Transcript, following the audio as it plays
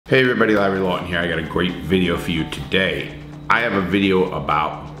Hey everybody, Larry Lawton here. I got a great video for you today. I have a video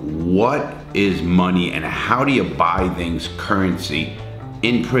about what is money and how do you buy things, currency,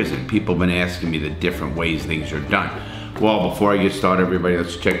 in prison. People have been asking me the different ways things are done. Well, before I get started, everybody,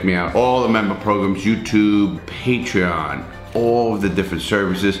 let's check me out. All the member programs, YouTube, Patreon, all of the different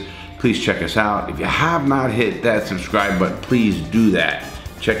services. Please check us out. If you have not hit that subscribe button, please do that.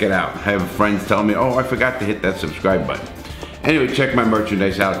 Check it out. I have friends tell me, oh, I forgot to hit that subscribe button. Anyway, check my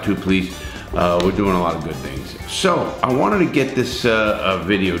merchandise out too, please. We're doing a lot of good things. So, I wanted to get this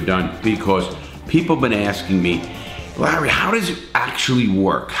video done because people have been asking me, Larry, how does it actually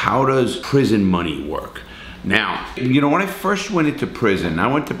work? How does prison money work? Now, you know, when I first went into prison, I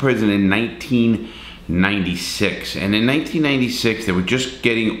went to prison in 1996. And in 1996, they were just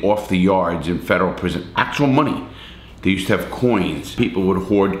getting off the yards in federal prison, actual money. They used to have coins. People would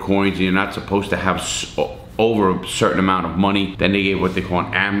hoard coins, and you're not supposed to have over a certain amount of money. Then they gave what they call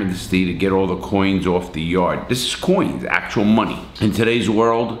an amnesty to get all the coins off the yard. This is coins, actual money. In today's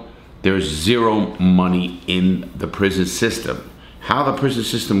world, there's zero money in the prison system. How the prison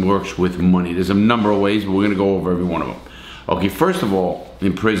system works with money, there's a number of ways, but we're gonna go over every one of them. Okay, first of all,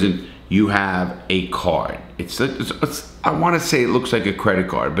 in prison, you have a card. I wanna say it looks like a credit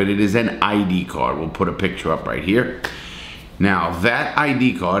card, but it is an ID card. We'll put a picture up right here. Now, that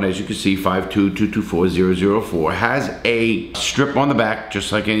ID card, as you can see, 522240004, has a strip on the back,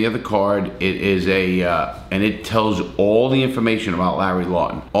 just like any other card. It is and it tells all the information about Larry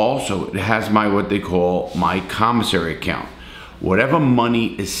Lawton. Also, it has what they call my commissary account. Whatever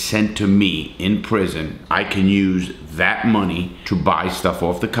money is sent to me in prison, I can use that money to buy stuff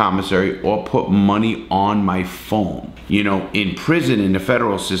off the commissary or put money on my phone. You know, in prison, in the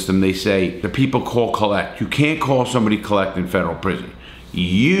federal system, they say the people call collect. You can't call somebody collect in federal prison.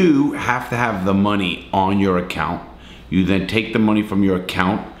 You have to have the money on your account. You then take the money from your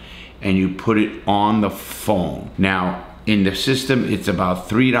account and you put it on the phone. Now, in the system, it's about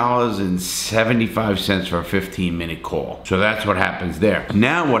 $3.75 for a 15-minute call. So that's what happens there.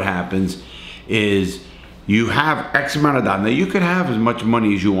 Now what happens is you have X amount of dollars. Now you could have as much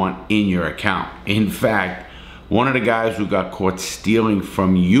money as you want in your account. In fact, one of the guys who got caught stealing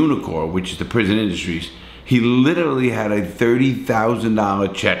from Unicor, which is the prison industries, he literally had a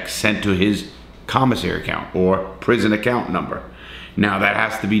 $30,000 check sent to his commissary account or prison account number. Now that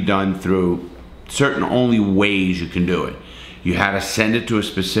has to be done through certain only ways you can do it. You had to send it to a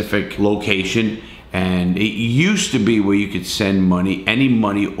specific location, and it used to be where you could send money, any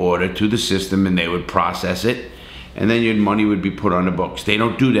money order to the system, and they would process it, and then your money would be put on the books. They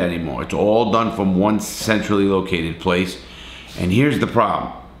don't do that anymore. It's all done from one centrally located place. And here's the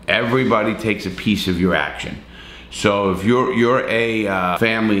problem. Everybody takes a piece of your action. So if you're a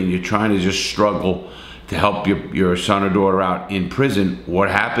family and you're trying to just struggle to help your son or daughter out in prison, what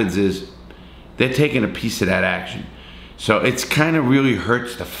happens is they're taking a piece of that action. So it's kind of really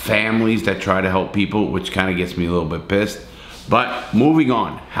hurts the families that try to help people, which kind of gets me a little bit pissed. But moving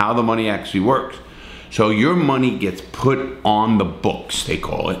on, how the money actually works. So your money gets put on the books, they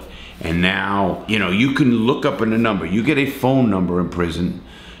call it. And now, you know, you can look up in a number. You get a phone number in prison.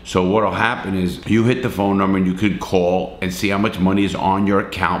 So what'll happen is you hit the phone number and you could call and see how much money is on your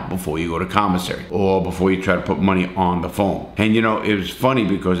account before you go to commissary or before you try to put money on the phone. And you know, it was funny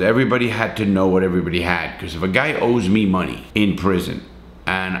because everybody had to know what everybody had. Because if a guy owes me money in prison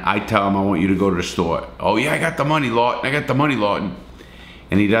and I tell him I want you to go to the store, oh yeah, I got the money, Lawton, I got the money, Lawton,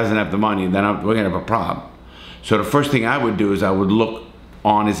 and he doesn't have the money, then we're gonna have a problem. So the first thing I would do is I would look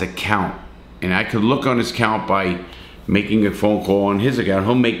on his account, and I could look on his account by making a phone call on his account.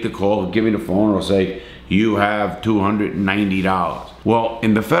 He'll make the call, he'll give me the phone, he'll say, you have $290. Well,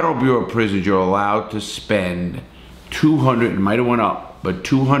 in the Federal Bureau of Prisons, you're allowed to spend it might have went up, but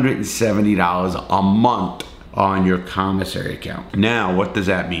 $270 a month on your commissary account. Now, what does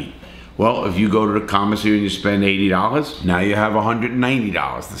that mean? Well, if you go to the commissary and you spend $80, now you have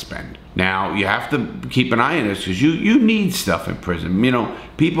 $190 to spend. Now, you have to keep an eye on this because you need stuff in prison. You know,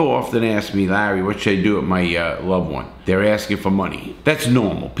 people often ask me, Larry, what should I do with my loved one? They're asking for money. That's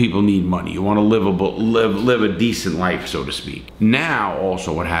normal. People need money. You want to live a decent life, so to speak. Now,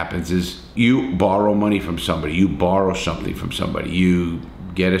 also what happens is you borrow money from somebody. You borrow something from somebody. You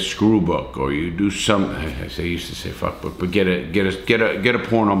get a screw book, or you do some, I used to say fuck book, but get a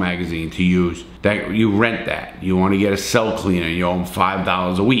porno magazine to use. That you rent that. You want to get a cell cleaner, you owe him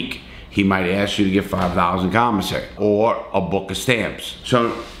 $5 a week. He might ask you to get $5 in commissary, or a book of stamps.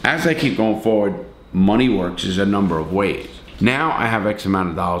 So as I keep going forward, money works is a number of ways. Now I have X amount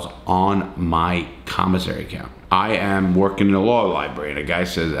of dollars on my commissary account. I am working in a law library and a guy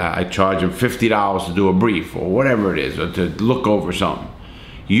says I charge him $50 to do a brief or whatever it is, or to look over something.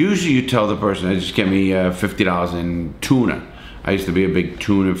 Usually you tell the person, just get me $50 in tuna. I used to be a big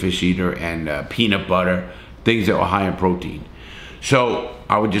tuna fish eater, and peanut butter, things that were high in protein. So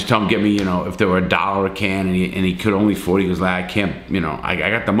I would just tell him, get me, if there were $1 a can, and he could only afford it, he goes, like, I can't, I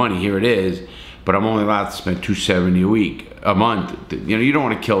got the money, here it is, but I'm only allowed to spend $270 a month. You don't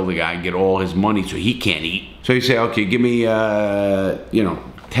want to kill the guy and get all his money so he can't eat. So you say, okay, give me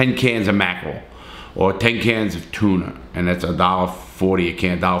 10 cans of mackerel, or 10 cans of tuna, and that's $1.40 a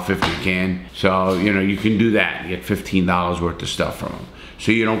can, $1.50 a can. So you can do that. You get $15 worth of stuff from him,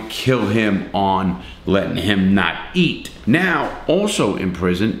 so you don't kill him on letting him not eat. Now, also in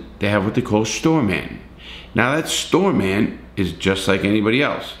prison, they have what they call store man. Now that store man is just like anybody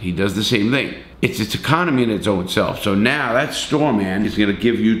else. He does the same thing. It's economy in its own self. So now that store man is gonna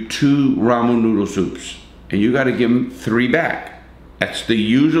give you 2 ramen noodle soups, and you gotta give him 3 back. That's the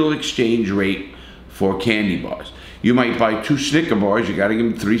usual exchange rate for candy bars. You might buy 2 Snicker bars, you gotta give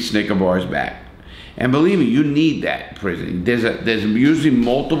him 3 Snicker bars back. And believe me, you need that in prison. There's usually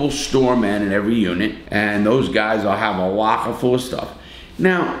multiple store men in every unit, and those guys will have a locker full of stuff.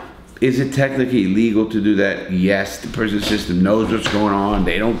 Now, is it technically illegal to do that? Yes, the prison system knows what's going on.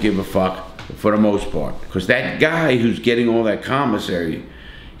 They don't give a fuck for the most part. Because that guy who's getting all that commissary,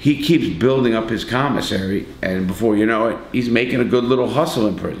 he keeps building up his commissary, and before you know it, he's making a good little hustle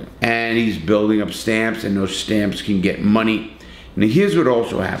in prison. And he's building up stamps, and those stamps can get money. Now here's what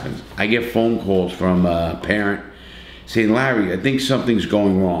also happens. I get phone calls from a parent saying, Larry, I think something's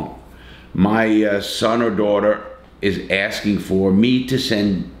going wrong. My son or daughter is asking for me to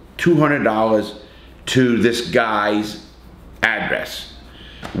send $200 to this guy's address.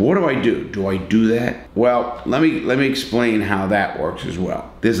 What do I do? Do I do that? Well, let me explain how that works as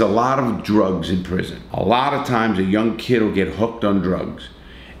well. There's a lot of drugs in prison. A lot of times a young kid will get hooked on drugs,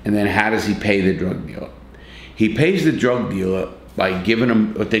 and then how does he pay the drug dealer? He pays the drug dealer by giving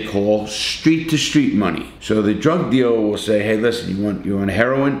him what they call street-to-street money. So the drug dealer will say, hey, listen, you want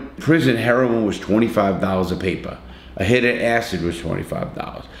heroin? Prison heroin was $25 a paper. A hit of acid was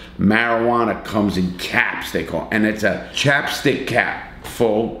 $25. Marijuana comes in caps, they call it, and it's a chapstick cap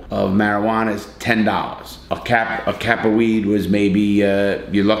full of marijuana is $10. A cap of weed was maybe,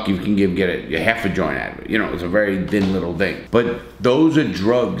 you're lucky if you can get a half a joint out of it. It's a very thin little thing. But those are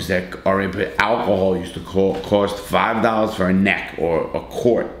drugs that are in, alcohol used to cost $5 for a neck, or a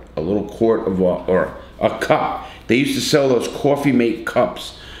quart, a little quart of, or a cup. They used to sell those Coffee Mate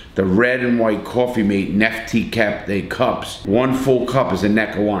cups, the red and white Coffee Mate Nefty Cap Day cups. 1 full cup is a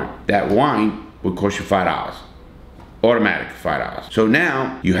neck of wine. That wine would cost you $5. Automatic $5. So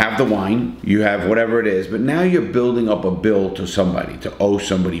now you have the wine, you have whatever it is, but now you're building up a bill to somebody, to owe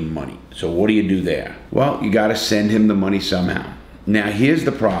somebody money. So what do you do there? Well, you gotta send him the money somehow. Now here's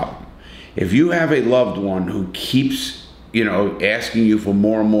the problem. If you have a loved one who keeps asking you for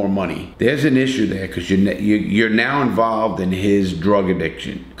more and more money, there's an issue there, because you're now involved in his drug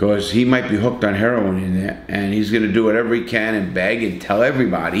addiction, because he might be hooked on heroin in there, and he's gonna do whatever he can and beg and tell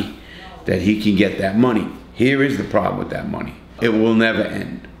everybody that he can get that money. Here is the problem with that money. It will never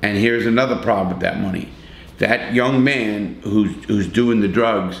end. And here's another problem with that money. That young man who's doing the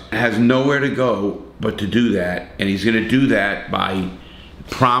drugs has nowhere to go but to do that, and he's gonna do that by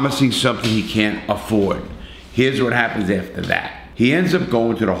promising something he can't afford. Here's what happens after that. He ends up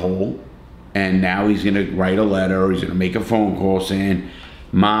going to the hole, and now he's gonna write a letter, or he's gonna make a phone call saying,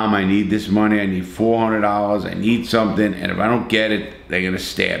 Mom, I need this money, I need $400, I need something, and if I don't get it, they're gonna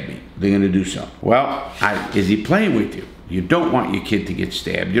stab me. They're gonna do something. Well, is he playing with you? You don't want your kid to get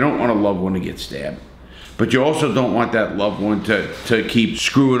stabbed. You don't want a loved one to get stabbed. But you also don't want that loved one to keep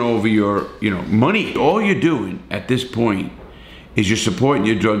screwing over your money. All you're doing at this point is you're supporting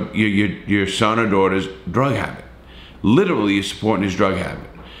your son or daughter's drug habit. Literally, you're supporting his drug habit.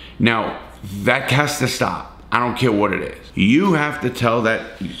 Now, that has to stop. I don't care what it is. You have to tell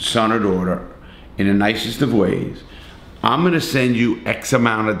that son or daughter in the nicest of ways, I'm gonna send you X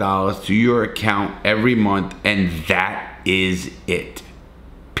amount of dollars to your account every month, and that is it.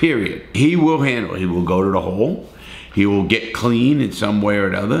 Period. He will handle it. He will go to the hole. He will get clean in some way or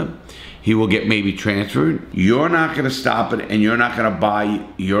another. He will get maybe transferred. You're not gonna stop it, and you're not gonna buy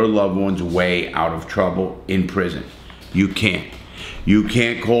your loved one's way out of trouble in prison. You can't. You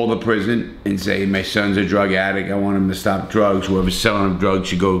can't call the prison and say, my son's a drug addict, I want him to stop drugs. Whoever's selling him drugs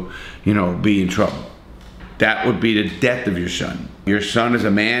should go, be in trouble. That would be the death of your son. Your son is a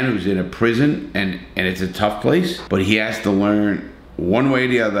man who's in a prison, and it's a tough place, but he has to learn one way or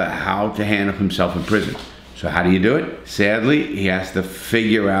the other how to handle himself in prison. So how do you do it? Sadly, he has to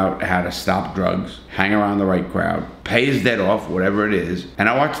figure out how to stop drugs, hang around the right crowd, pay his debt off, whatever it is. And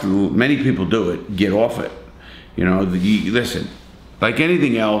I watched many people do it, get off it. Listen, Like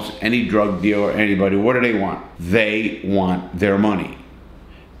anything else, any drug dealer, anybody, what do they want? They want their money.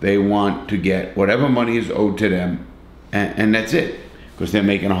 They want to get whatever money is owed to them, and that's it, because they're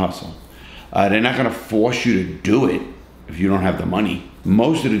making a hustle. They're not gonna force you to do it if you don't have the money.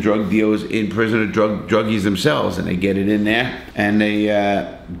 Most of the drug dealers in prison are druggies themselves, and they get it in there, and they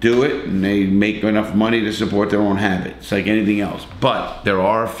do it, and they make enough money to support their own habits, like anything else. But there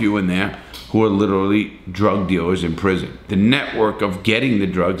are a few in there who are literally drug dealers in prison. The network of getting the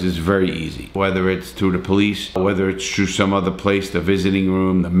drugs is very easy, whether it's through the police, whether it's through some other place, the visiting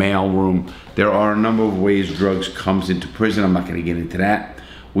room, the mail room. There are a number of ways drugs comes into prison. I'm not gonna get into that.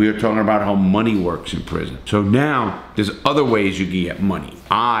 We are talking about how money works in prison. So now, there's other ways you can get money.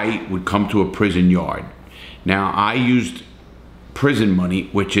 I would come to a prison yard. Now, I used prison money,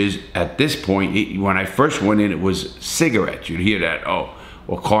 which is, at this point, when I first went in, it was cigarettes. You'd hear that, oh,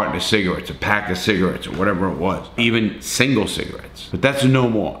 a carton of cigarettes, a pack of cigarettes, or whatever it was. Even single cigarettes. But that's no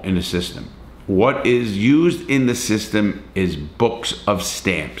more in the system. What is used in the system is books of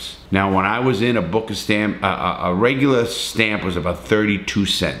stamps. Now, when I was in, a book of stamp, a regular stamp was about 32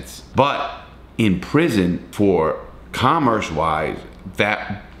 cents. But in prison, for commerce-wise,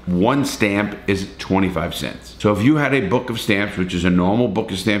 that one stamp is 25 cents. So if you had a book of stamps, which is a normal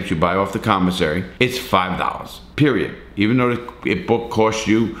book of stamps you buy off the commissary, it's $5, period. Even though the book costs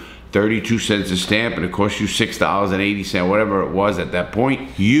you 32 cents a stamp and it costs you $6.80, whatever it was at that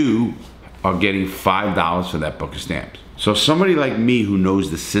point, you are getting $5 for that book of stamps. So somebody like me who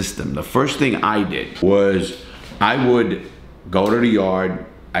knows the system, the first thing I did was I would go to the yard.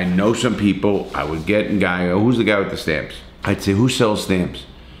 I know some people. I would get a guy, oh, who's the guy with the stamps? I'd say, who sells stamps?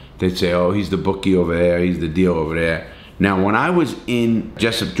 They'd say, oh, he's the bookie over there. He's the dealer over there. Now, when I was in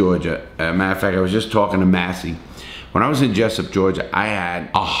Jessup, Georgia, matter of fact, I was just talking to Massey. When I was in Jessup, Georgia, I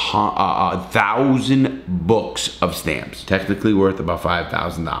had 1,000 books of stamps, technically worth about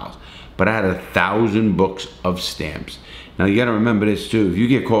 $5,000. But I had 1,000 books of stamps. Now you gotta remember this too, if you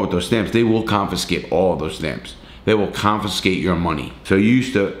get caught with those stamps, they will confiscate all of those stamps. They will confiscate your money. So you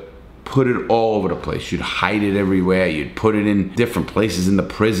used to put it all over the place. You'd hide it everywhere. You'd put it in different places in the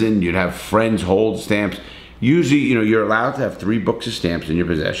prison. You'd have friends hold stamps. Usually, you know, you're allowed to have 3 books of stamps in your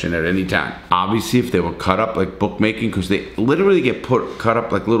possession at any time. Obviously, if they were cut up like bookmaking, because they literally get cut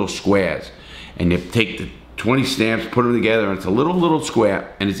up like little squares, and you take the 20 stamps, put them together, and it's a little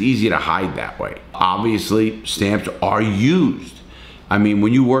square, and it's easy to hide that way. Obviously, stamps are used. I mean,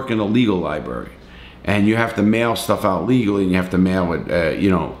 when you work in a legal library, and you have to mail stuff out legally, and you have to mail it, you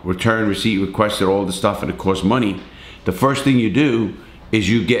know, return, receipt, requested, all the stuff, and it costs money, the first thing you do is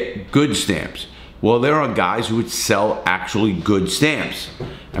you get good stamps. Well, there are guys who would sell actually good stamps.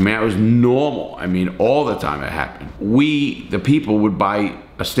 I mean, that was normal. I mean, all the time it happened. We, the people, would buy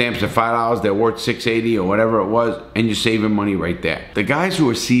stamps at $5, they're worth $6.80 or whatever it was, and you're saving money right there. The guys who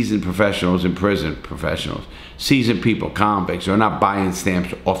are seasoned professionals in prison, seasoned people, convicts, are not buying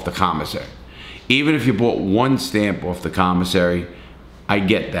stamps off the commissary. Even if you bought 1 stamp off the commissary, I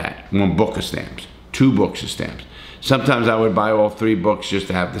get that. 1 book of stamps, 2 books of stamps. Sometimes I would buy all 3 books just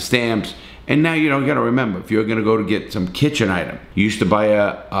to have the stamps. And now, you know, you gotta remember, if you're gonna go to get some kitchen item, you used to buy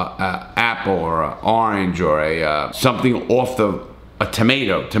a apple or an orange or something off a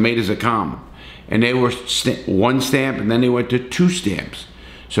tomato. Tomatoes are common. And they were 1 stamp, and then they went to 2 stamps.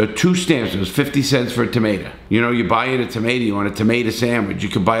 So 2 stamps, it was 50 cents for a tomato. You know, you buy in a tomato, you want a tomato sandwich, you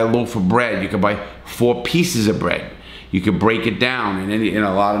could buy a loaf of bread, you could buy 4 pieces of bread. You could break it down in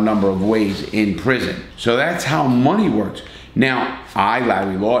a lot of number of ways in prison. So that's how money works. Now, I,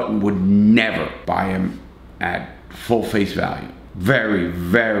 Larry Lawton, would never buy them at full face value. Very,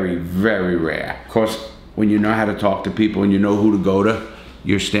 very, very rare. Of course, when you know how to talk to people and you know who to go to,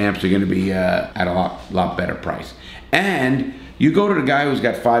 your stamps are gonna be at a lot better price. And you go to the guy who's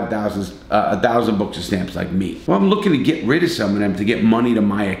got 1,000 books of stamps like me. Well, I'm looking to get rid of some of them to get money to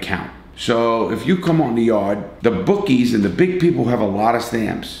my account. So if you come on the yard, the bookies and the big people who have a lot of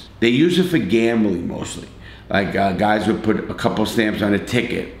stamps, they use it for gambling mostly. Like guys would put a couple stamps on a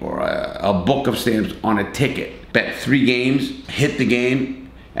ticket, or a book of stamps on a ticket. Bet 3 games, hit the game,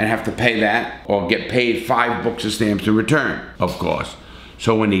 and have to pay that, or get paid 5 books of stamps in return, of course.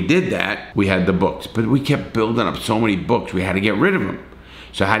 So when they did that, we had the books. But we kept building up so many books, we had to get rid of them.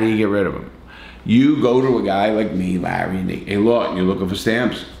 So how do you get rid of them? You go to a guy like me, Larry, and hey, look, you're looking for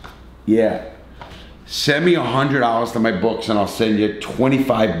stamps? Yeah. Send me $100 to my books, and I'll send you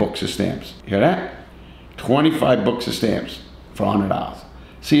 25 books of stamps. Hear that? 25 books of stamps for $100.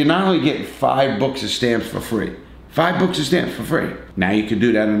 So you're not only getting 5 books of stamps for free, 5 books of stamps for free. Now you can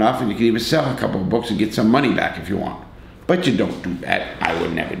do that enough, and you can even sell a couple of books and get some money back if you want. But you don't do that. I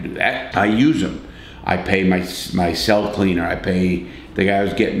would never do that. I use them. I pay my cell cleaner. I pay the guy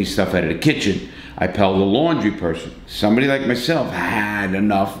who's getting me stuff out of the kitchen. I pay the laundry person. Somebody like myself had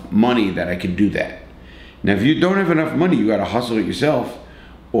enough money that I could do that. Now, if you don't have enough money, you got to hustle it yourself,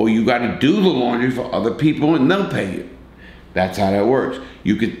 or you got to do the laundry for other people and they'll pay you. That's how that works.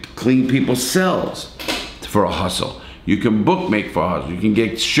 You could clean people's cells for a hustle. You can bookmake for a hustle. You can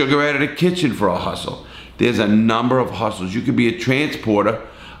get sugar out of the kitchen for a hustle. There's a number of hustles. You could be a transporter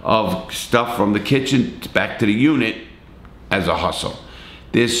of stuff from the kitchen back to the unit as a hustle.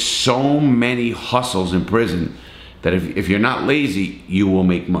 There's so many hustles in prison that if you're not lazy, you will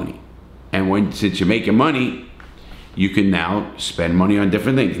make money. And since you're making money, you can now spend money on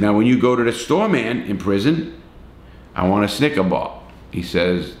different things. Now, when you go to the store man in prison, I want a Snicker bar. He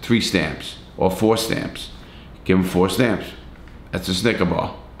says 3 stamps or 4 stamps. Give him 4 stamps. That's a Snicker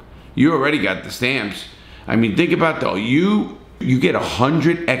bar. You already got the stamps. I mean, think about though, you get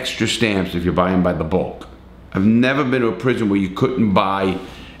 100 extra stamps if you're buying by the bulk. I've never been to a prison where you couldn't buy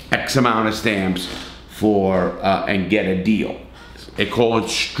X amount of stamps for and get a deal. They call it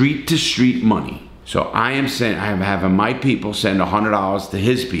street to street money. So I'm having my people send $100 to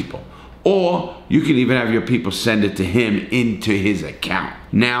his people. Or you can even have your people send it to him into his account.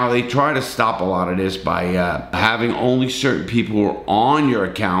 Now, they try to stop a lot of this by having only certain people who are on your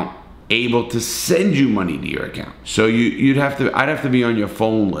account able to send you money to your account. So I'd have to be on your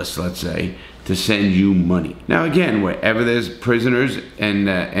phone list, let's say, to send you money. Now again, wherever there's prisoners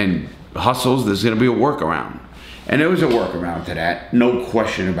and hustles, there's gonna be a workaround. And there was a workaround to that, no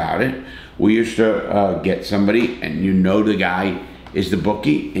question about it. We used to get somebody, and you know the guy is the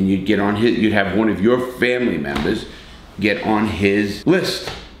bookie, and you'd have one of your family members get on his list.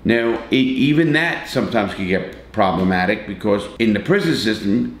 Now, even that sometimes can get problematic because in the prison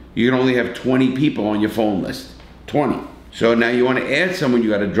system, you can only have 20 people on your phone list, 20. So now you want to add someone, you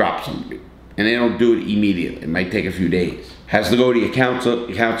got to drop somebody. And they don't do it immediately. It might take a few days. Has to go to your counsel.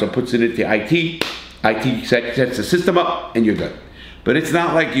 Your counsel puts it into IT. IT sets the system up, and you're good. But it's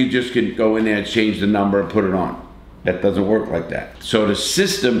not like you just can go in there and change the number and put it on. That doesn't work like that. So the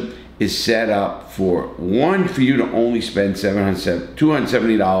system is set up for you to only spend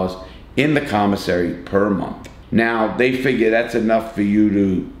 $270 in the commissary per month. Now, they figure that's enough for you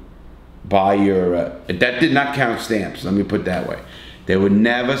to buy your, that did not count stamps, let me put it that way. They would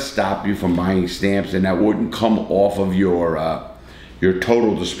never stop you from buying stamps, and that wouldn't come off of your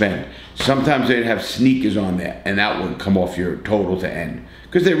total to spend. Sometimes they'd have sneakers on there, and that wouldn't come off your total to end.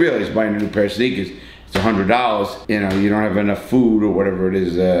 Because they realize buying a new pair of sneakers, it's $100, you know, you don't have enough food or whatever it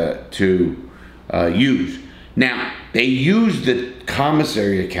is to use. Now, they use the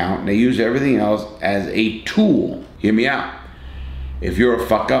commissary account, and they use everything else as a tool. Hear me out. If you're a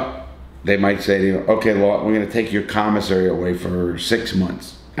fuck up, they might say to you, okay, Lord, we're gonna take your commissary away for 6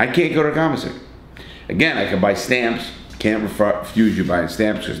 months. I can't go to commissary. Again, I can buy stamps. Can't refuse you buying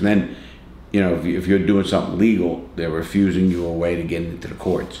stamps, because then, you know, if you're doing something legal, they're refusing you a way to get into the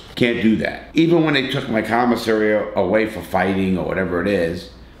courts. Can't do that. Even when they took my commissary away for fighting or whatever it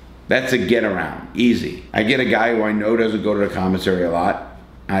is, that's a get around, easy. I get a guy who I know doesn't go to the commissary a lot.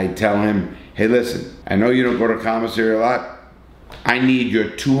 I tell him, hey, listen, I know you don't go to commissary a lot. I need your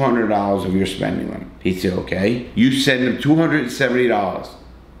 $200 of your spending limit. He'd say, okay. You send him $270.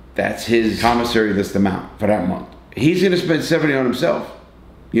 That's his commissary list amount for that month. He's gonna spend $70 on himself.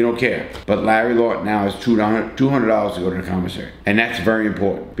 You don't care. But Larry Lawton now has $200 to go to the commissary. And that's very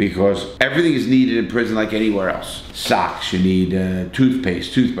important, because everything is needed in prison like anywhere else. Socks, you need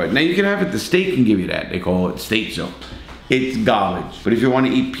toothpaste, toothbrush. Now you can have it, the state can give you that. They call it state soap. It's garbage. But if you want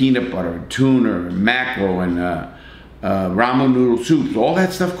to eat peanut butter, tuna, mackerel, and ramen noodle soups, all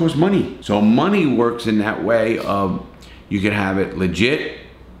that stuff costs money. So money works in that way of, you can have it legit.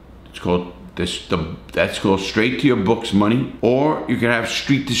 It's called that's called straight to your books money, or you can have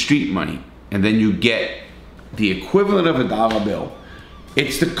street to street money, and then you get the equivalent of a dollar bill.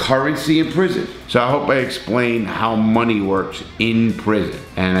 It's the currency in prison. So I hope I explained how money works in prison,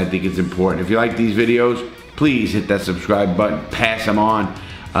 and I think it's important. If you like these videos, please hit that subscribe button, pass them on,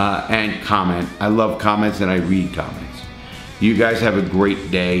 and comment. I love comments and I read comments. You guys have a great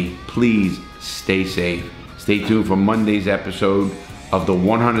day. Please stay safe. Stay tuned for Monday's episode of the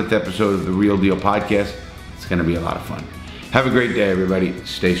 100th episode of the Real Deal podcast. It's gonna be a lot of fun. Have a great day, everybody.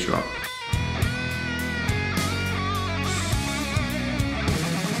 Stay strong.